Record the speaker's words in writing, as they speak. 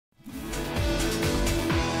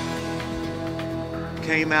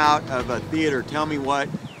came out of a theater. Tell me what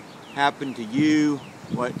happened to you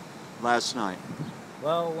last night.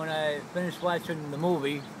 Well, when I finished watching the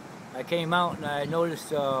movie, I came out and I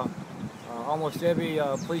noticed almost every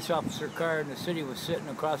police officer car in the city was sitting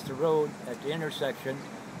across the road at the intersection.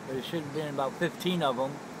 There should have been about 15 of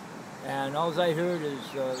them. And all I heard is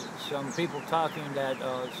some people talking that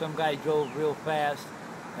some guy drove real fast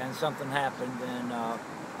and something happened. And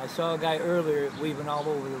I saw a guy earlier weaving all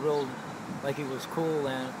over the road like he was cool,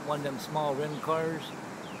 and one of them small rim cars.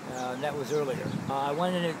 That was earlier. I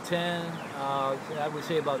went in at 10, I would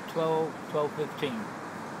say about 12:15.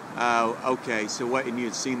 Okay, so and you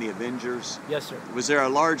had seen the Avengers? Yes, sir. Was there a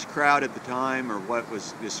large crowd at the time, or what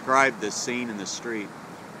was described the scene in the street?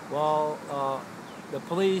 Well, the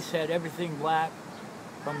police had everything black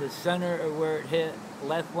from the center of where it hit,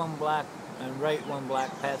 left one black and right one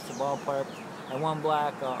black past the ballpark, and one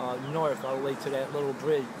black north all the way to that little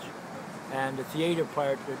bridge. And the theater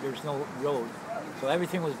part, there's no road. So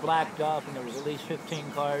everything was blacked off, and there was at least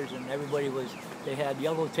 15 cars, and they had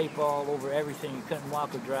yellow tape all over everything. You couldn't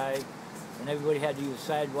walk or drive, and everybody had to use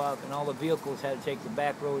sidewalk, and all the vehicles had to take the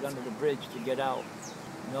back road under the bridge to get out.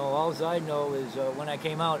 All I know is when I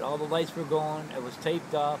came out, all the lights were going, it was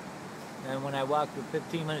taped off, and when I walked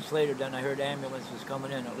 15 minutes later, then I heard ambulances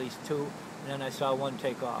coming in, at least two, and then I saw one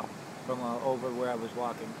take off from over where I was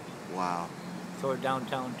walking. Wow. Toward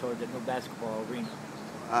downtown, toward the new basketball arena.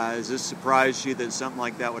 Does this surprise you that something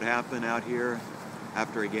like that would happen out here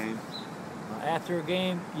after a game? After a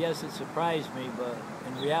game, yes, it surprised me, but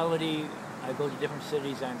in reality, I go to different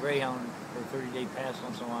cities on Greyhound for a 30-day pass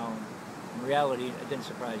once in a while. In reality, it didn't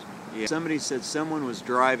surprise me. Yeah. Somebody said someone was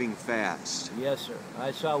driving fast. Yes, sir.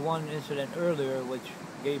 I saw one incident earlier which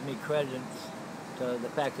gave me credence to the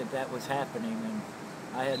fact that that was happening. And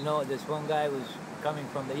I had this one guy was coming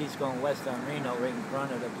from the east going west on Reno right in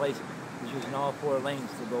front of the place. He was using all 4 lanes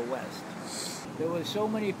to go west. There was so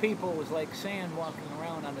many people, it was like sand walking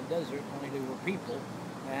around on the desert, only there were people.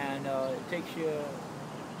 And it takes you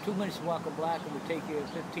 2 minutes to walk a block, it would take you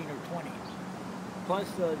 15 or 20. Plus,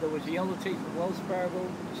 there was a yellow tape from Wells Fargo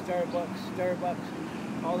to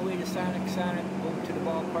Starbucks, all the way to Sonic, over to the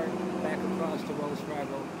ballpark, back across to Wells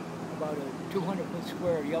Fargo. About a 200-foot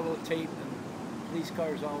square of yellow tape and police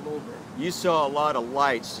cars all over. You saw a lot of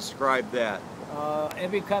lights. Describe that.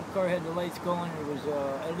 Every cop car had the lights going. There was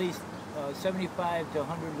at least 75 to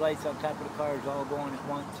 100 lights on top of the cars all going at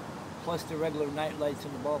once, plus the regular night lights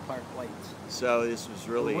and the ballpark lights. So this was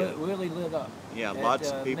really really lit up. Yeah,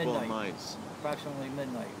 lots of people midnight, and lights. Approximately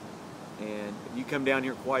midnight. And you come down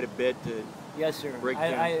here quite a bit to... Yes, sir.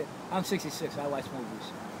 Bricktown. I'm 66. I watch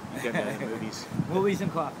movies. You come down to movies. Movies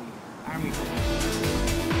and coffee. Army.